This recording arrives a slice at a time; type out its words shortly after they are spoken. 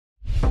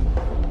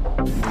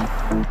Hello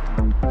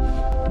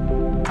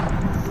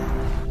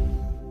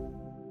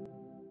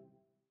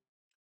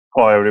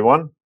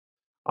everyone,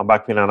 I'm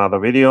back with another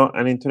video,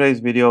 and in today's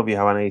video we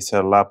have an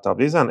Acer laptop.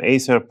 This is an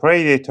Acer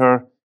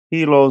Predator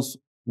Helios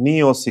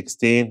Neo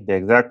 16. The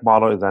exact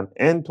model is an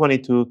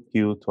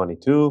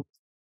N22Q22.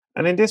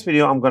 And in this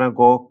video I'm going to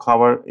go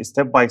cover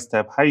step by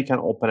step how you can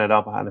open it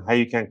up and how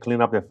you can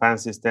clean up the fan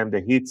system,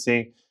 the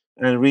heatsink,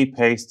 and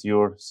repaste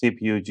your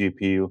CPU,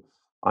 GPU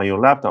on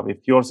your laptop.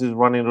 If yours is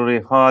running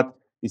really hot,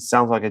 it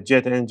sounds like a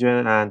jet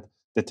engine and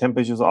the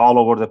temperatures are all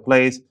over the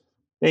place,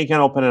 then you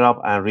can open it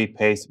up and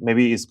repaste.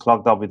 Maybe it's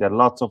clogged up with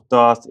lots of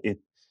dust,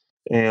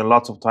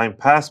 lots of time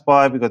passed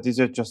by, because this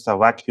is just a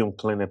vacuum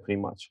cleaner pretty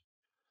much.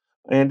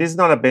 And this is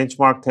not a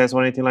benchmark test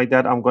or anything like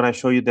that. I'm going to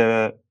show you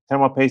the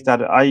thermal paste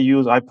that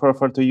I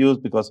prefer to use,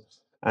 because,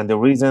 and the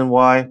reason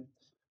why,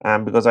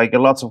 because I get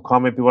lots of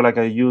comment, people like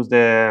I use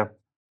the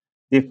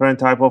different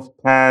type of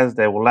pads,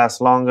 they will last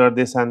longer,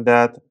 this and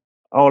that.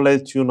 I'll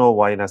let you know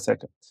why in a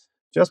second.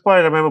 Just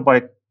remember,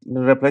 by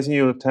replacing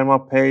your thermal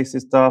paste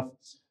stuff,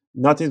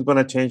 nothing's going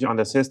to change on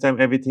the system.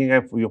 Everything,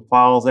 your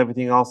files,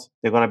 everything else,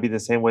 they're going to be the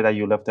same way that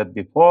you left it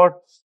before.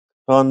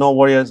 So no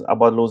worries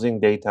about losing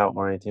data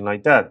or anything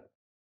like that.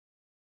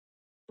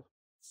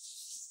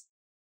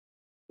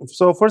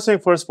 So first thing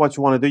first, what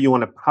you want to do, you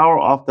want to power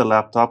off the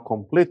laptop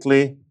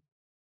completely,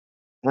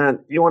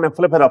 and you want to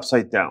flip it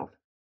upside down.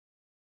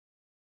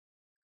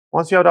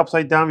 Once you have it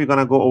upside down, we're going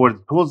to go over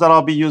the tools that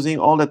I'll be using.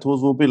 All the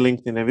tools will be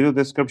linked in the video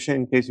description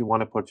in case you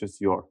want to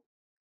purchase your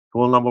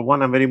tool. Number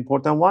one, a very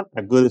important one,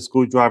 a good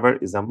screwdriver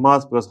is a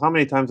must, because how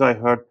many times I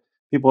heard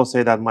people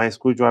say that my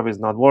screwdriver is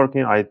not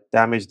working, I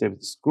damaged the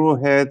screw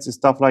heads,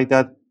 stuff like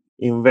that.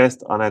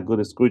 Invest on a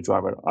good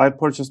screwdriver. I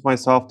purchased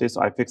myself this,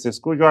 I fixed the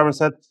screwdriver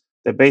set,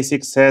 the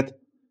basic set,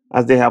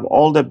 as they have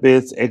all the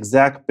bits,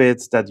 exact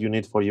bits that you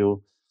need for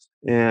your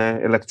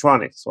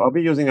electronics. So I'll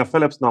be using a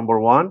Phillips number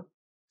one.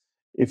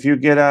 If you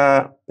get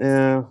a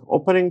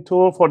opening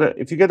tool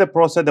if you get a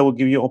Pro set, that will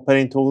give you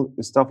opening tool,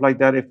 stuff like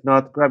that. If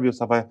not, grab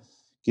yourself a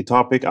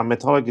guitar pick. And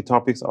metallic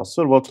guitar picks are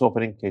suitable to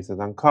opening cases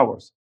and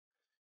covers.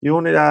 You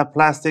will need a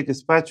plastic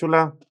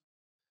spatula,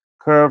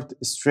 curved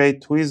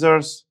straight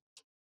tweezers,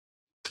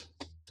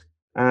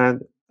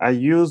 and a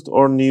used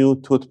or new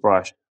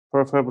toothbrush,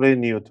 preferably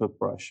new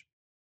toothbrush.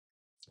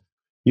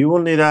 You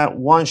will need a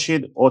 1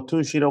 sheet or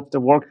 2 sheet of the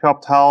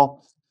workshop towel.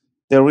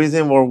 The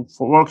reason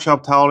for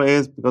workshop towel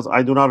is because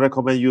I do not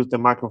recommend use the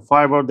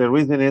microfiber. The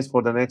reason is,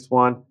 for the next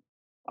one,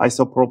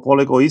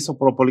 isopropylic or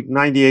isopropylic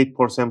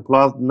 98%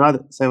 plus,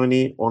 not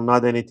 70 or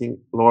not anything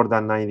lower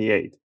than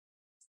 98.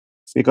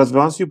 Because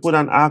once you put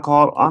an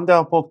alcohol on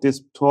top of these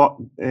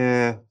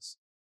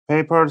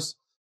papers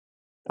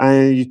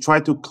and you try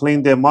to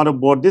clean the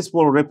motherboard, this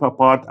will rip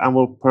apart and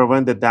will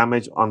prevent the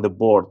damage on the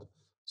board.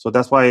 So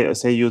that's why I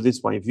say use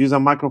this one. If you use a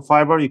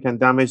microfiber, you can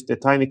damage the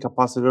tiny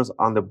capacitors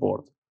on the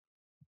board.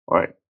 All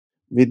right,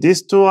 with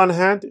these two on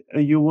hand,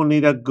 you will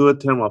need a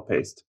good thermal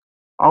paste.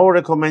 I would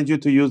recommend you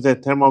to use the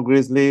Thermal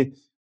Grizzly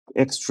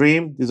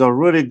Extreme. These are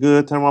really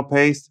good thermal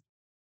paste.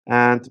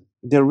 And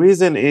the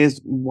reason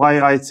is why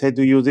I say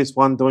to use this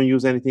one, don't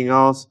use anything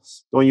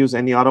else. Don't use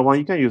any other one.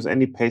 You can use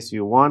any paste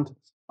you want,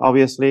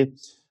 obviously.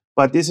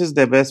 But this is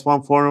the best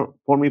one for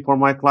me, for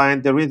my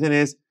client. The reason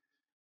is,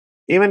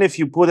 even if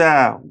you put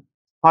a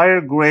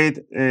higher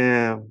grade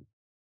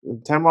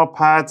thermal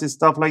pads and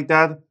stuff like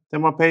that,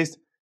 thermal paste,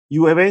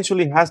 you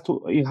eventually have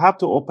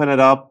to open it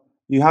up.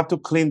 You have to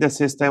clean the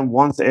system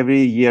once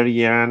every year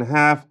and a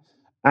half.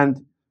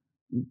 And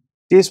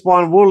this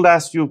one will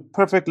last you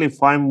perfectly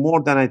fine,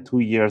 more than 2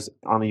 years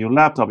on your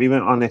laptop,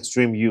 even on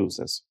extreme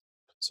uses.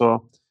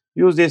 So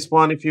use this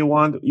one if you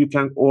want. You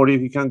can, or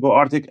if you can go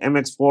Arctic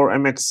MX4,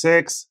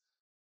 MX6,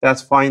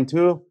 that's fine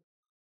too.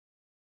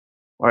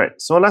 All right,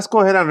 so let's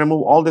go ahead and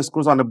remove all the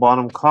screws on the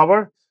bottom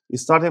cover.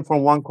 Starting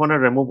from one corner,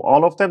 remove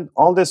all of them.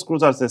 All the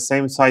screws are the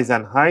same size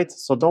and height,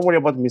 so don't worry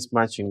about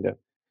mismatching them.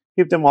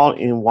 Keep them all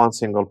in one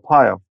single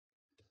pile.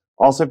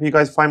 Also, if you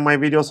guys find my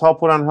videos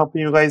helpful and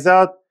helping you guys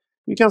out,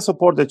 you can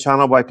support the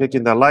channel by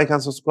clicking the like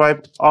and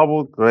subscribe. I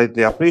will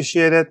greatly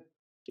appreciate it.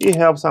 It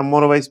helps and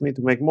motivates me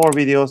to make more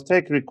videos,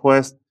 take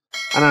requests,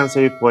 and answer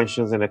your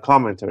questions in the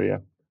comment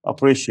area.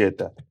 Appreciate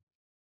that.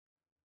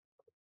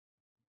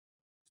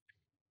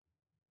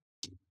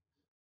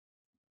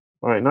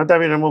 All right, now that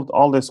we removed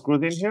all the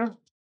screws in here,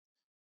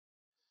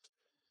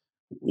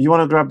 you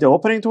want to grab the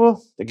opening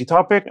tool, the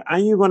guitar pick,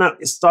 and you're going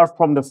to start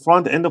from the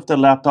front end of the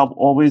laptop.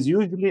 Always,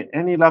 usually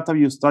any laptop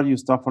you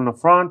start from the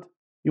front.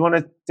 You want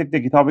to take the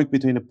guitar pick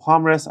between the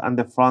palm rest and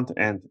the front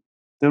end.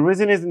 The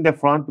reason is in the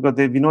front because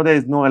we know there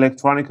is no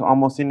electronic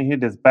almost in here.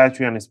 There's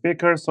battery and a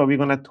speaker. So we're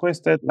going to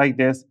twist it like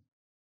this,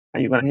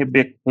 and you're going to hear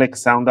big click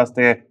sound as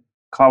the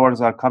covers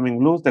are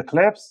coming loose, the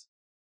clips,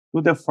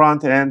 to the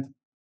front end.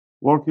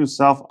 Work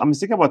yourself. I'm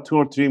sticking about 2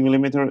 or 3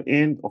 millimeter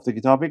in of the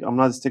guitar pick. I'm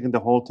not sticking the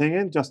whole thing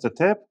in, just the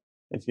tip,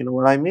 if you know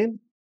what I mean.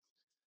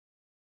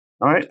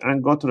 All right,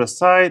 and go to the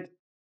side.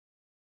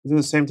 Do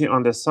the same thing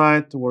on the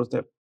side towards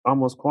the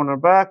almost corner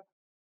back.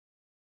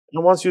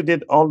 And once you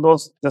did all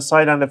those, the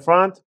side and the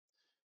front,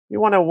 You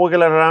want to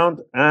wiggle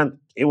around and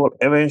it will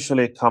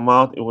eventually come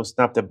out. It will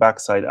snap the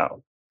backside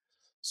out.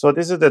 So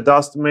this is the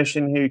dust mesh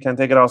in here. You can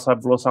take it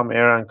outside, blow some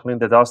air and clean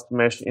the dust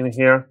mesh in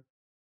here.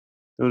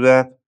 Do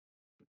that.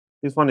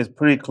 This one is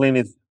pretty clean.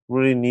 It's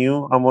really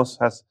new, almost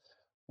has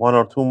 1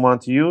 or 2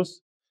 months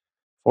use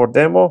for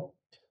demo.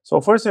 So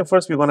first thing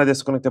first, we're going to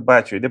disconnect the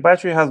battery. The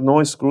battery has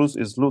no screws.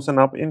 It's loosened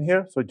up in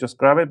here. So just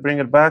grab it, bring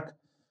it back,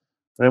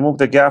 remove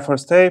the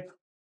gaffer's tape,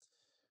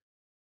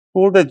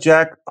 pull the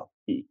jack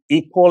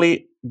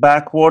equally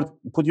backward,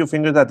 put your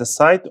fingers at the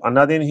side, and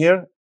not in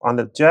here on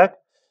the jack,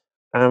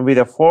 and with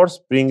a force,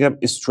 bring them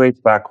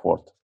straight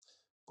backward.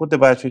 Put the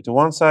battery to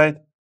one side.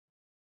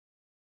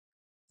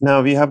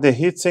 Now we have the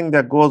heatsink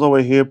that goes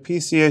over here,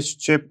 PCH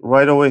chip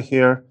right over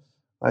here.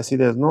 I see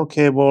there's no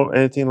cable,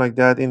 anything like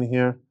that in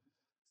here.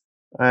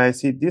 I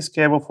see this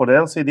cable for the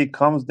LCD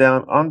comes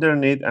down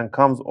underneath and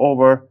comes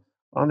over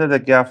under the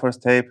gaffer's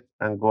tape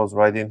and goes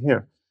right in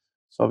here.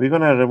 So we're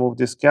going to remove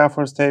this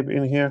gaffer's tape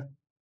in here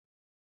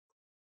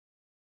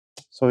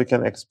so we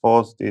can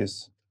expose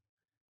this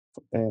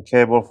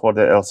cable for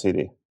the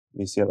LCD.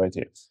 We see it right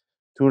here.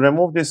 To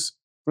remove this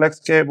flex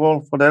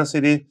cable for the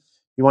LCD,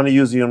 you want to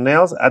use your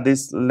nails at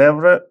this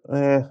lever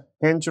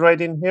hinge right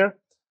in here,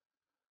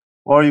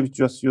 or you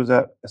just use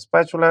a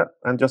spatula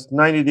and just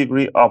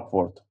 90-degree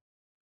upward.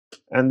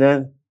 And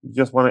then you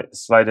just want to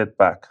slide it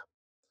back.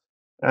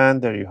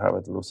 And there you have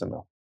it loosened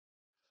up.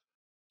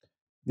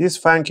 These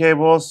fan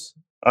cables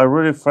are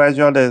really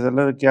fragile. There's a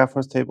little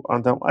gaffer's tape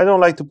on them. I don't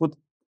like to put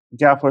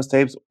gaffer's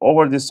tapes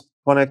over these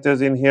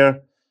connectors in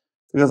here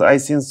because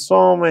I've seen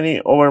so many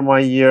over my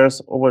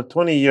years, over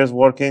 20 years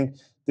working.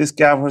 These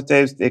gaffer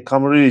tapes, they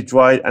come really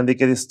dry and they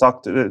get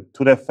stuck to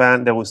the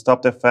fan. They will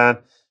stop the fan.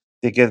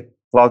 They get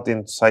plugged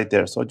inside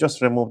there. So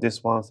just remove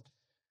these ones.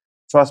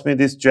 Trust me,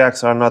 these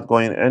jacks are not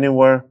going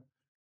anywhere.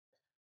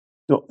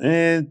 So,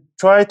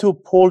 try to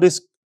pull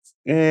this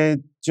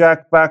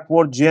jack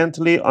backward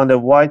gently on the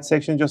white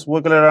section. Just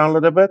wiggle it around a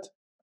little bit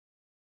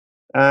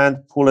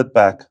and pull it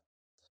back.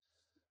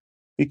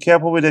 Be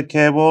careful with the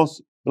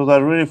cables. Those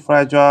are really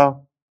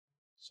fragile.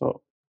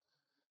 So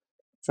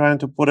trying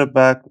to put it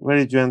back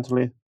very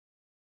gently.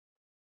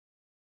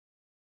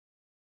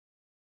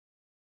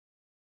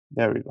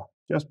 There we go.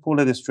 Just pull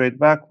it straight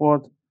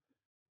backward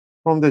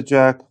from the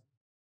jack.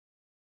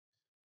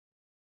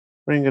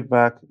 Bring it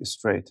back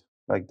straight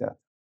like that.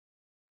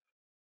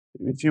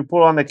 If you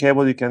pull on the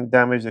cable, you can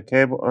damage the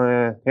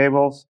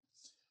cables.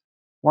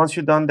 Once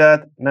you've done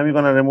that, now we're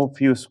going to remove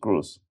few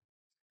screws.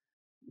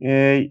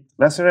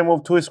 Let's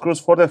remove 2 screws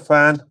for the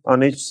fan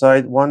on each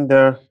side, one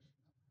there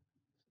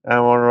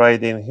and one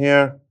right in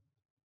here.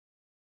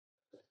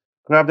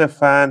 Grab the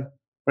fan,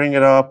 bring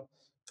it up,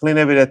 clean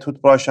it with a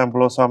toothbrush and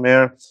blow some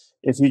air.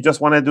 If you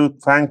just want to do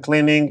fan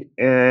cleaning,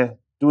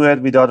 do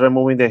it without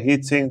removing the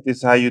heatsink. This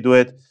is how you do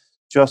it.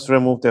 Just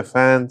remove the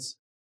fans.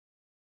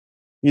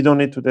 You don't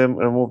need to then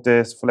remove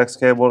this flex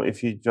cable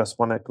if you just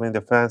want to clean the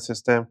fan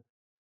system.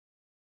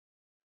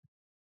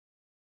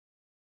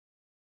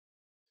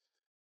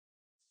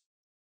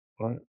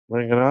 All right,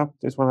 bring it up.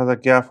 This one has a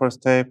gaffer's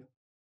tape.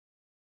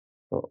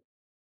 So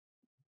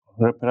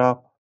rip it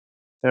up.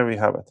 There we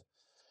have it.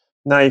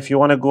 Now, if you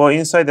want to go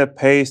inside the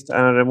paste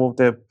and remove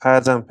the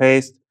pads and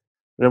paste,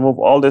 remove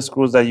all the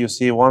screws that you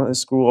see. One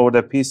screw over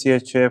the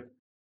PCA chip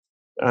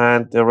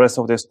and the rest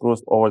of the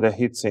screws over the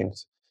heat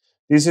sinks.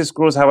 These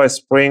screws have a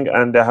spring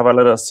and they have a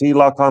little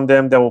C-lock on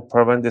them that will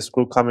prevent the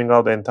screw coming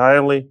out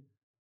entirely.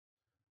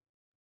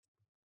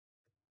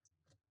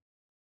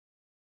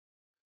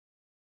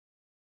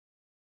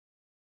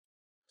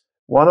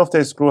 One of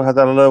the screws has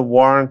a little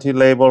warranty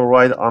label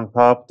right on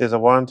top. There's a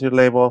warranty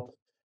label.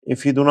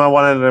 If you do not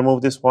want to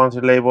remove this warranty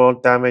label,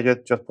 damage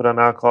it, just put an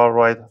alcohol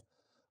right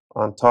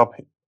on top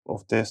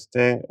of this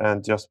thing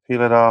and just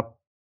peel it up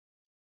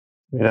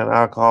with an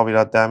alcohol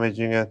without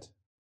damaging it.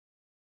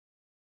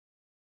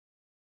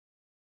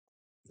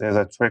 There's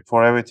a trick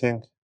for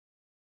everything.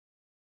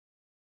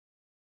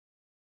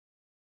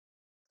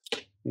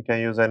 You can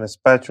use a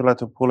spatula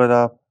to pull it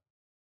up.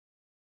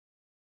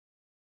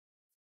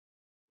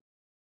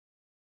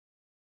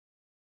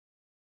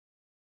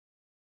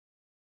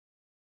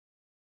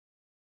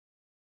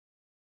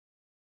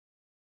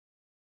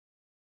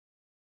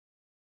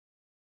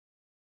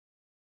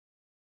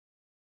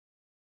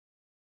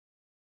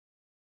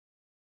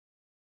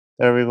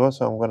 There we go.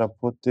 So I'm going to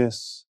put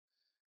this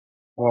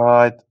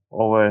right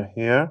over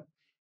here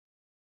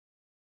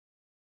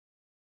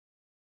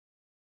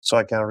so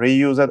I can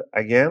reuse it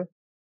again.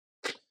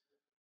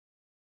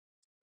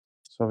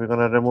 So we're going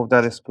to remove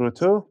that screw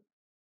too.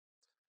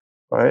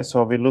 All right,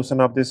 so we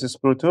loosen up this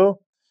screw too.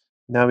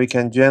 Now we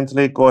can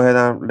gently go ahead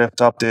and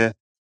lift up the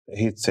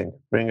heatsink.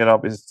 Bring it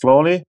up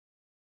slowly.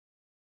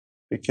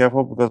 Be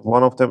careful because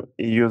one of them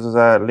uses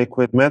a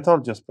liquid metal.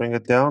 Just bring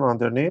it down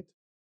underneath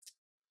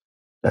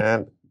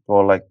and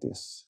go like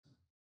this.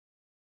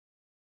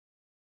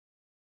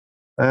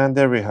 And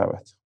there we have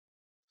it.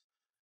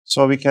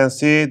 So we can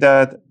see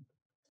that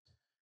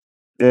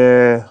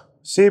the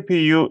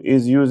CPU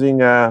is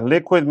using a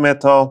liquid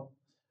metal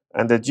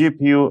and the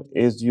GPU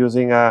is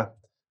using a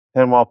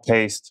thermal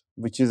paste,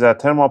 which is a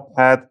thermal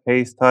pad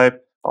paste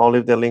type. I'll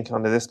leave the link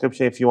on the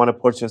description if you want to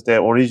purchase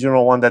the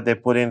original one that they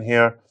put in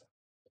here.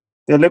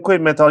 The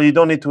liquid metal, you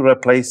don't need to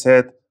replace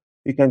it.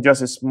 You can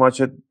just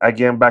smudge it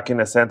again back in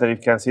the center. You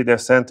can see the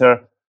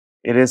center,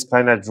 it is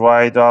kind of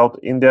dried out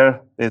in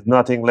there. There's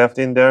nothing left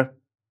in there.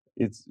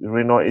 It's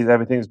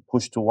everything is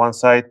pushed to one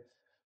side.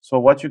 So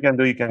what you can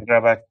do, you can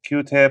grab a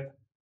Q-tip,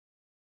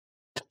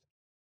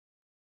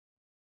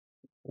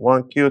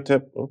 one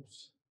Q-tip,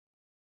 oops,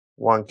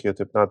 one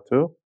Q-tip, not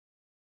two.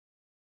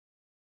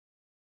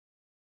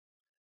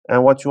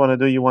 And what you want to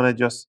do, you want to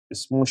just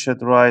smoosh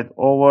it right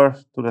over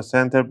to the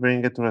center,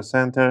 bring it to the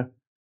center,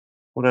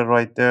 put it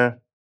right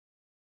there,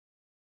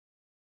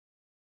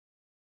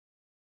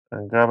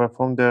 and grab it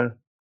from there.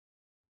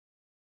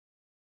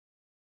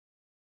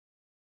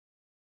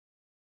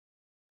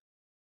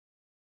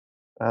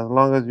 As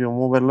long as you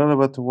move a little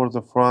bit towards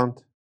the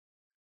front,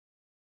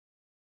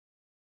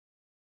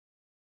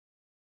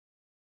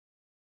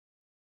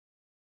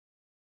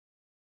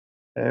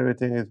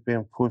 everything is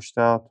being pushed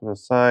out to the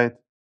side.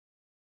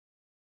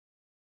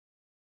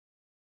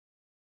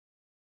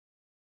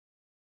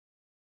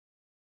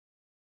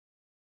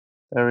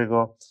 There we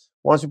go.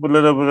 Once you put a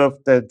little bit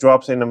of the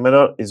drops in the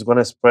middle, it's going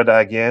to spread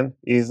again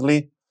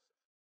easily,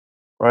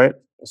 right?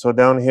 So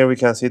down here, we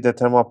can see the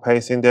thermal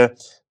paste in there.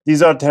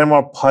 These are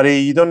thermal putty.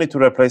 You don't need to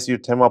replace your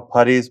thermal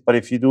putties, but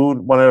if you do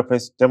want to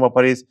replace thermal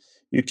putties,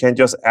 you can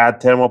just add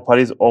thermal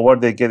putties over.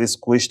 They get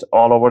squished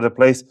all over the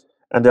place,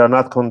 and they are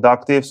not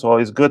conductive. So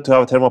it's good to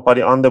have a thermal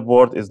putty on the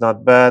board. It's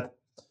not bad.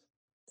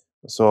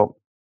 So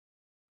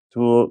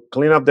to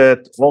clean up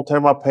the low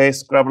thermal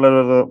paste, grab a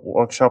little of the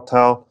workshop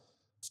towel,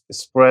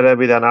 spread it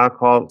with an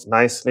alcohol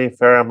nicely,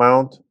 fair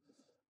amount.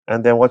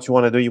 And then what you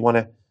want to do, you want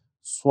to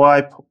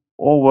swipe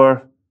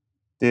over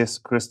this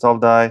crystal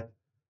die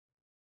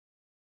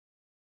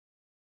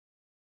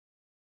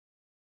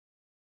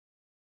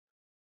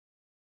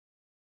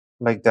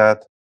like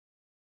that.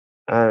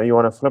 And you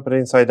want to flip it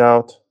inside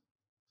out.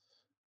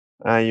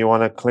 And you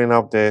want to clean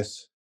up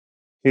this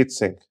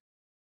heatsink.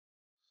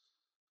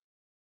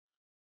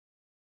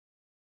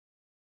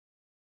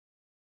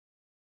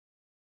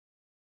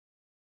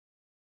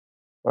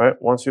 Right?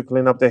 Once you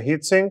clean up the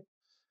heatsink,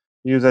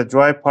 use a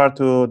dry part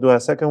to do a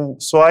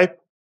second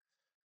swipe.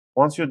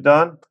 Once you're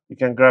done, you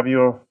can grab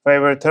your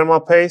favorite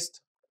thermal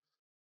paste.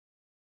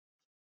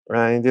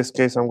 In this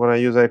case, I'm going to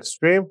use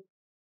Extreme.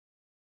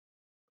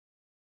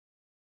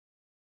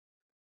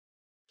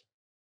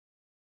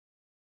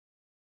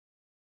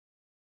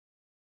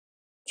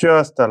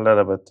 Just a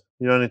little bit.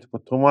 You don't need to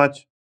put too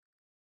much.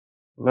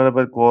 A little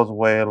bit goes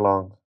way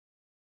long.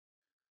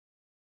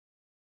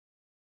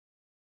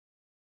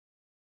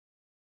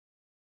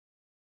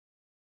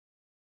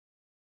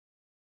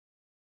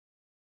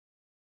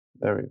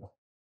 There we go.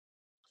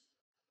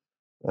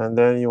 And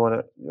then you want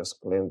to just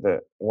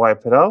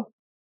wipe it out.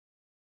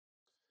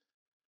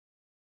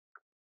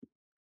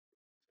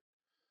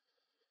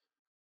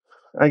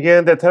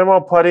 Again, the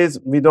thermal putties,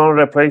 we don't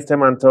replace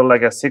them until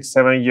like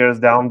 6-7 years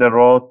down the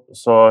road.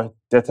 So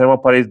the thermal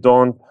putties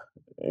don't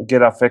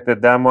get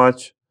affected that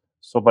much.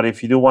 So, but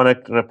if you do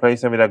want to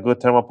replace them with a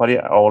good thermal putty,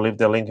 I'll leave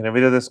the link in the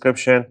video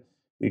description.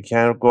 You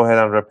can go ahead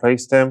and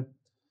replace them.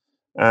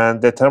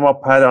 And the thermal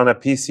pad on a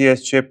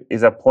PCS chip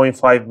is a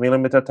 0.5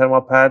 millimeter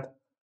thermal pad.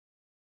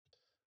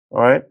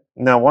 All right.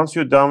 Now, once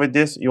you're done with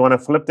this, you want to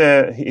flip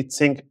the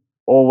heatsink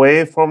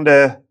away from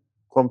the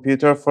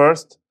computer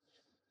first.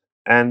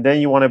 And then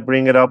you want to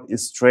bring it up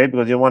straight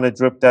because you want to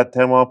drip that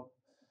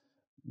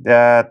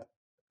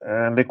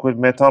liquid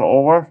metal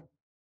over.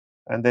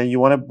 And then you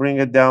want to bring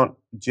it down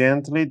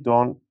gently.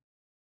 Don't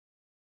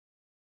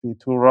be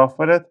too rough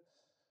with it.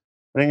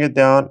 Bring it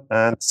down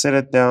and set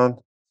it down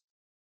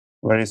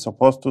where it's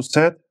supposed to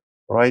sit,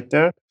 right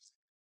there.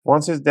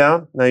 Once it's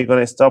down, now you're going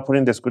to start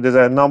putting the screw. There's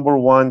a number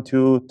 1,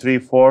 2, 3,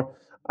 4.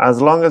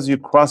 As long as you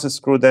cross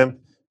screw them,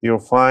 you're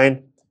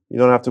fine. You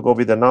don't have to go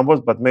with the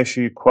numbers, but make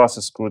sure you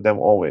cross screw them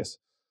always.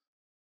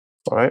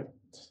 All right.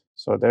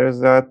 So there's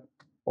that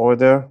over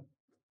there.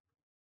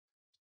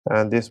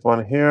 And this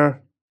one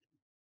here.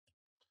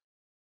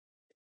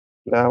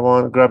 That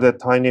one, grab the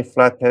tiny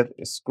flathead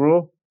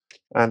screw.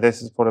 And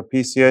this is for the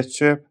PCS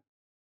chip.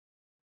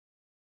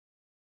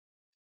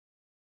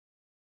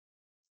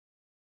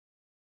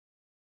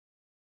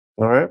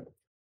 All right.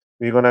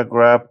 We're going to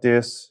grab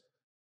this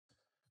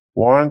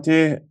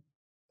warranty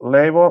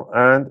label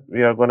and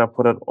we are going to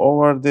put it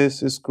over this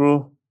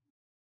screw.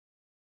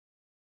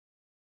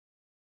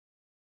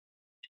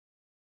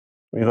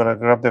 We're going to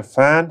grab the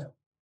fan,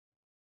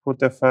 put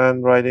the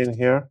fan right in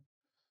here.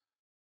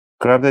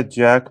 Grab the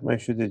jack, make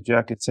sure the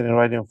jack is sitting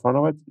right in front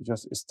of it.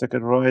 Just stick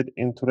it right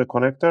into the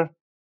connector.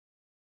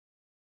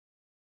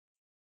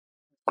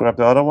 Grab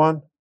the other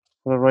one,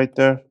 put it right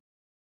there.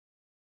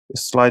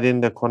 Slide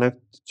in the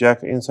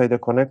jack inside the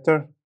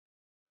connector.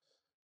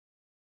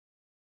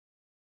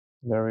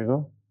 There we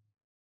go.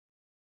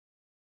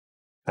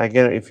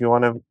 Again, if you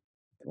want to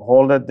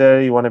hold it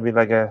there, you want to be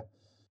like a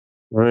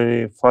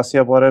really fussy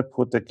about it,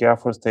 put the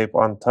gaffer's tape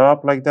on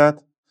top like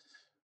that.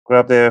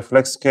 Grab the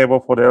flex cable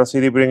for the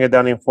LCD, bring it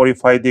down in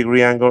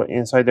 45-degree angle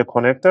inside the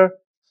connector,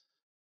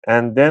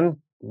 and then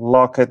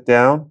lock it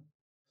down.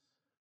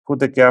 Put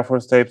the gaffer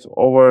tapes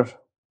over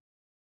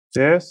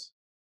this.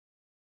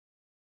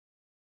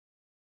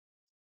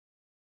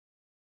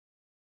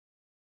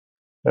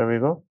 There we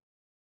go.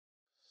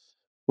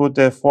 Put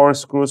the 4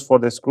 screws for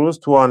the screws,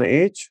 2 on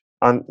each,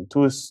 and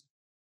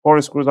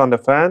 4 screws on the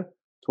fan,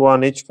 2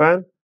 on each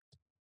fan.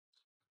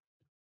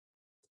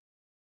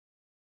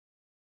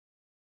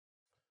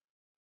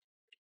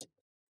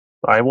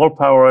 I will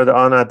power it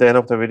on at the end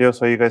of the video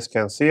so you guys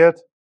can see it.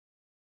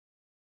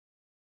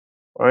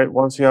 All right,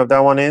 once you have that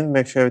one in,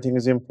 make sure everything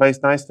is in place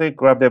nicely.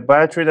 Grab the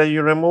battery that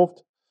you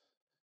removed.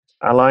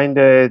 Align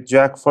the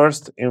jack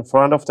first in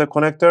front of the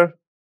connector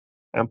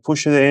and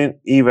push it in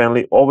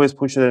evenly. Always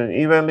push it in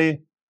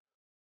evenly.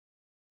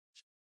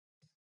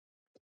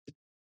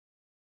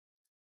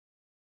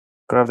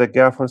 Grab the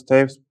gaffer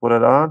tapes, put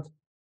it on.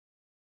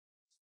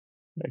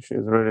 Make sure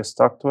it's really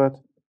stuck to it.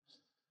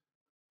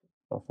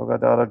 I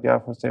forgot the other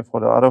gaffer tape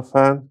for the other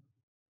fan.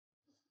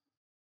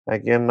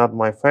 Again, not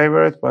my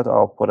favorite, but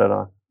I'll put it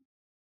on.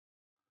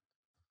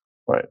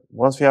 All right,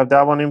 once we have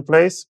that one in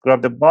place,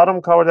 grab the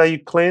bottom cover that you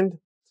cleaned.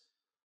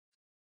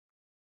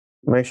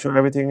 Make sure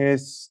nothing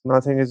is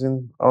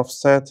in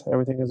offset,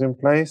 everything is in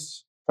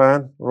place.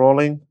 Fan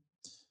rolling.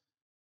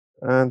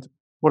 And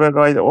put it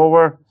right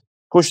over.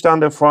 Push down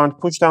the front,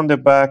 push down the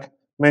back.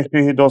 Make sure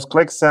you hear those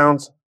click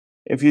sounds.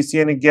 If you see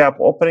any gap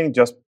opening,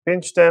 just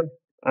pinch them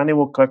and it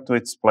will click to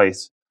its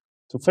place.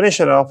 To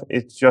finish it off,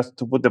 it's just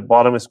to put the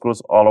bottom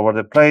screws all over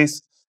the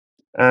place.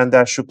 And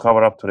that should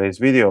cover up today's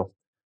video.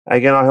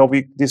 Again, I hope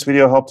this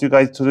video helped you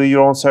guys to do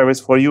your own service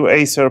for your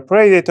Acer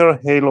Predator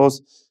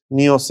Helios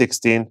Neo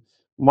 16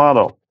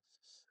 model.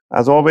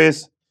 As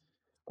always,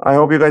 I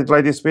hope you guys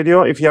like this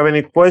video. If you have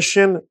any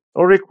question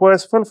or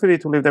requests, feel free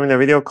to leave them in a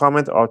video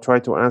comment. I'll try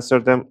to answer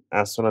them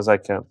as soon as I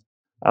can.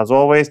 As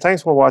always,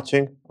 thanks for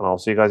watching, and I'll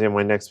see you guys in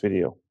my next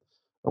video.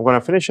 I'm going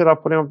to finish it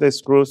up, putting up the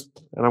screws,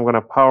 and I'm going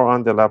to power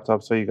on the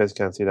laptop so you guys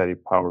can see that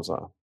it powers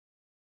on.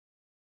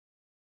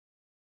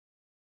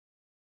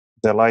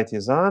 The light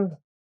is on,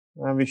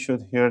 and we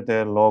should hear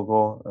the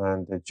logo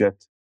and the jet.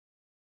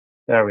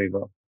 There we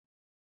go.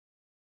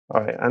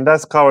 All right, and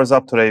that covers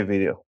up today's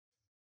video.